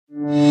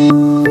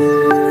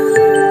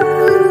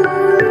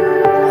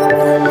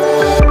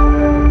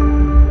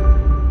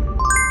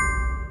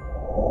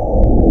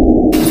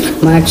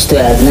March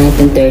 12,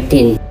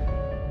 1913.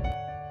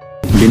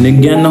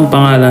 Binigyan ng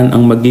pangalan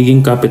ang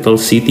magiging capital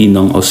city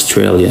ng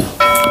Australia.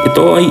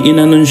 Ito ay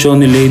inanunsyo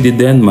ni Lady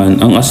Denman,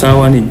 ang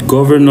asawa ni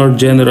Governor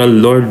General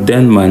Lord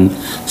Denman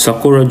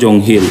sa Currajong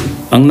Hill.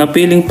 Ang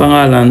napiling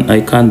pangalan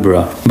ay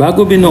Canberra.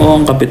 Bago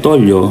binuo ang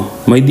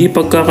Kapitolyo, may di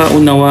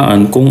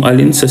pagkakaunawaan kung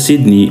alin sa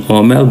Sydney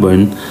o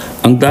Melbourne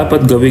ang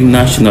dapat gawing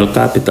national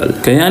capital.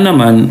 Kaya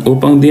naman,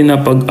 upang di na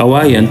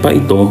pag-awayan pa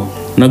ito,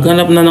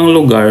 naghanap na ng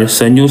lugar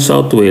sa New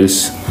South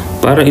Wales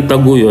para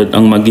itaguyod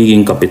ang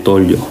magiging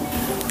Kapitolyo.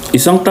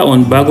 Isang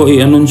taon bago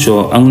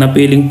i-anunsyo ang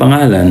napiling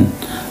pangalan,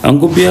 ang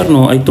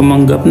gobyerno ay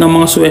tumanggap ng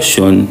mga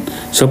suwestyon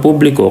sa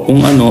publiko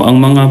kung ano ang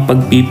mga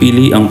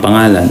pagpipili ang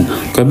pangalan.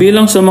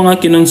 Kabilang sa mga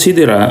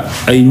kinonsidera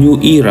ay New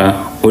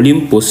Era,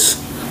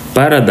 Olympus,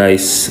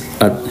 Paradise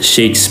at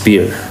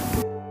Shakespeare.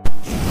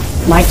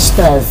 March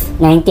 12,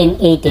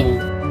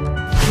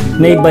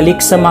 1918.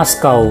 Naibalik sa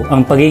Moscow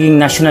ang pagiging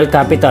national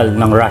capital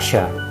ng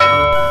Russia.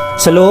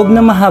 Sa loob ng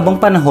mahabang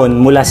panahon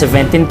mula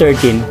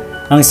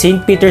 1713, ang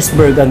St.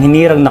 Petersburg ang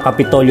hinirang na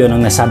kapitolyo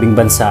ng nasabing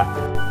bansa.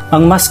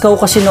 Ang Moscow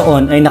kasi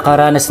noon ay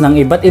nakaranas ng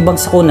iba't ibang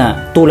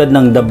sakuna tulad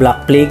ng The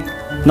Black Plague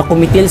na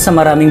kumitil sa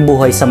maraming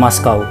buhay sa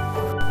Moscow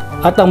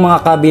at ang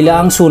mga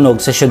kabilaang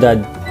sunog sa syudad.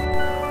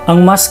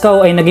 Ang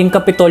Moscow ay naging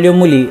kapitolyo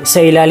muli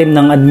sa ilalim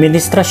ng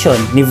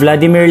administrasyon ni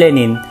Vladimir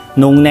Lenin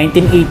noong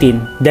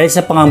 1918 dahil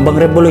sa pangambang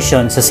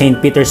revolusyon sa St.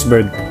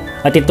 Petersburg,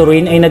 at ito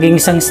rin ay naging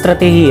isang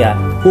estratehiya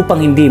upang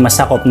hindi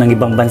masakop ng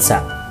ibang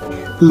bansa.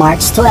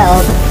 March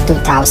 12,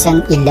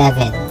 2011.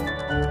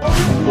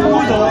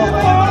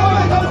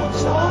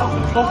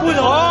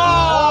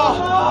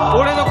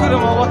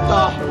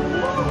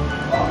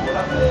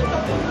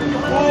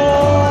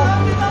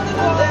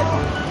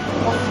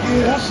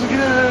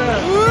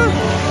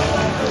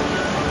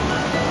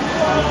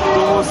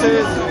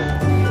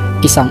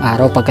 Isang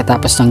araw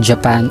pagkatapos ng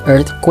Japan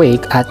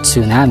earthquake at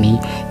tsunami,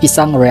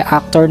 isang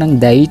reactor ng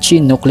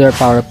Daiichi Nuclear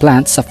Power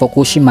Plant sa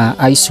Fukushima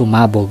ay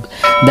sumabog.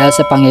 Dahil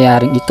sa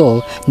pangyayaring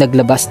ito,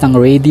 naglabas ng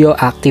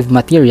radioactive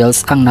materials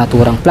ang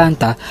naturang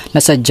planta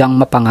na sadyang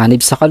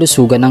mapanganib sa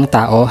kalusugan ng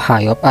tao,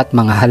 hayop at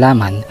mga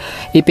halaman.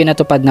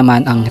 Ipinatupad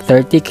naman ang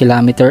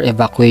 30-kilometer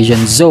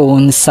evacuation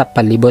zone sa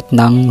palibot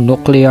ng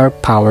nuclear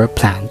power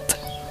plant.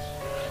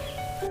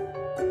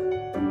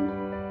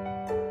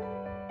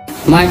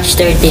 March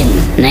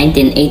 13,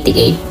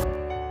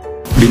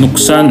 1988.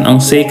 Binuksan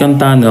ang Seikan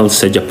Tunnel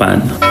sa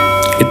Japan.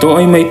 Ito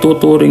ay may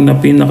tuturing na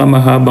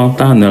pinakamahabang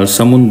tunnel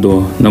sa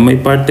mundo na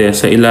may parte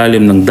sa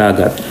ilalim ng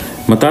dagat.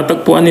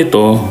 Matatagpuan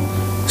ito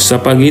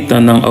sa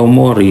pagitan ng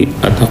Aomori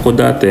at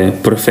Hakodate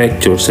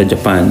Prefecture sa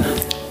Japan.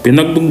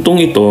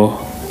 Pinagdugtong ito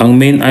ang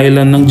main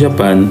island ng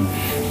Japan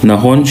na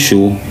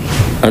Honshu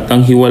at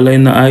ang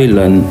hiwalay na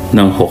island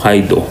ng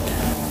Hokkaido.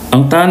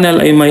 Ang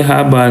tunnel ay may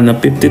haba na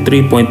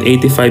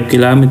 53.85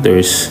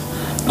 kilometers.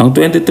 Ang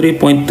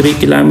 23.3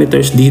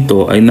 kilometers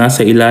dito ay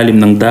nasa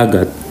ilalim ng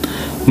dagat.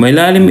 May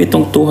lalim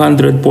itong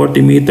 240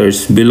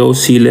 meters below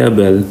sea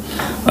level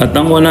at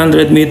ang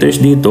 100 meters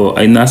dito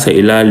ay nasa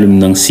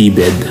ilalim ng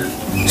seabed.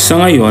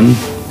 Sa ngayon,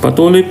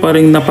 patuloy pa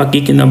ring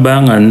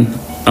napakikinabangan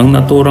ang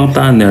naturang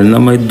tunnel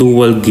na may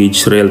dual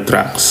gauge rail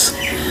tracks.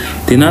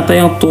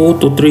 Tinatayang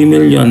 2 to 3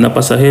 milyon na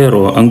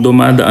pasahero ang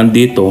dumadaan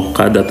dito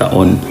kada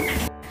taon.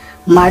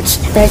 March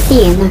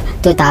 13,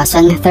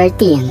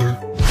 2013.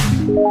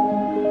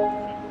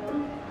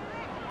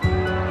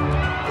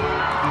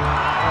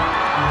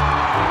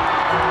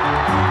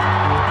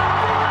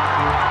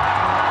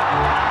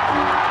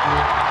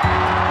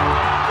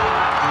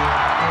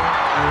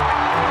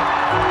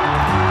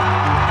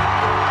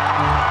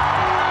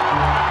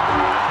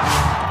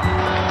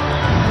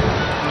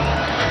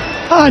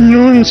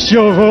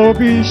 Annuncio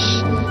vobis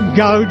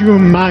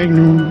gaudium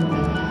magnum,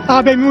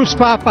 habemus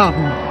papam.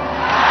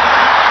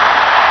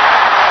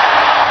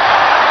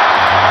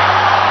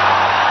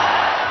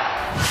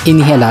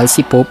 Inihalal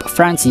si Pope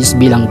Francis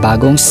bilang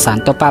bagong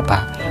Santo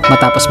Papa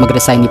matapos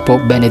mag-resign ni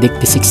Pope Benedict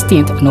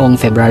XVI noong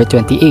February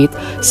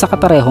 28. Sa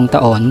kaparehong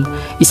taon,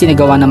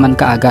 isinagawa naman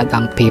kaagad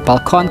ang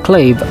Papal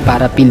Conclave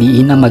para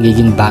piliin ang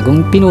magiging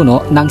bagong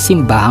pinuno ng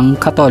simbahang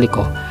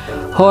Katoliko.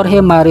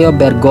 Jorge Mario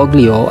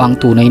Bergoglio ang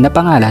tunay na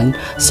pangalan.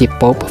 Si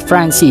Pope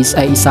Francis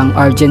ay isang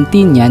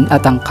Argentinian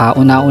at ang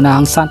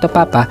kauna-unahang Santo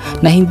Papa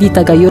na hindi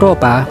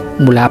taga-Europa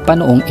mula pa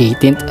noong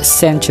 18th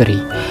century.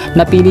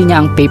 Napili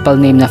niya ang papal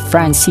name na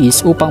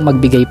Francis upang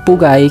magbigay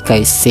pugay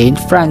kay Saint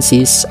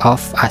Francis of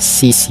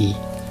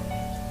Assisi.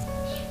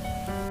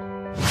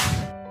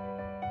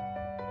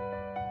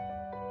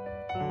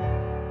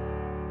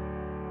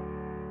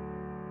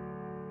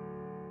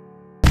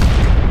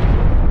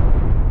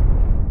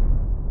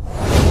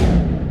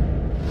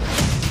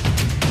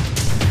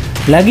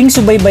 Laging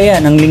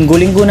subaybayan ang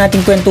linggo-linggo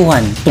nating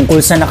kwentuhan tungkol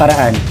sa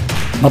nakaraan.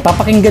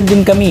 Mapapakinggan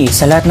din kami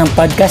sa lahat ng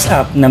podcast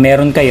app na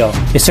meron kayo.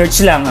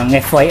 I-search lang ang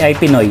FYI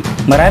Pinoy.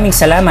 Maraming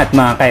salamat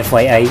mga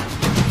ka-FYI.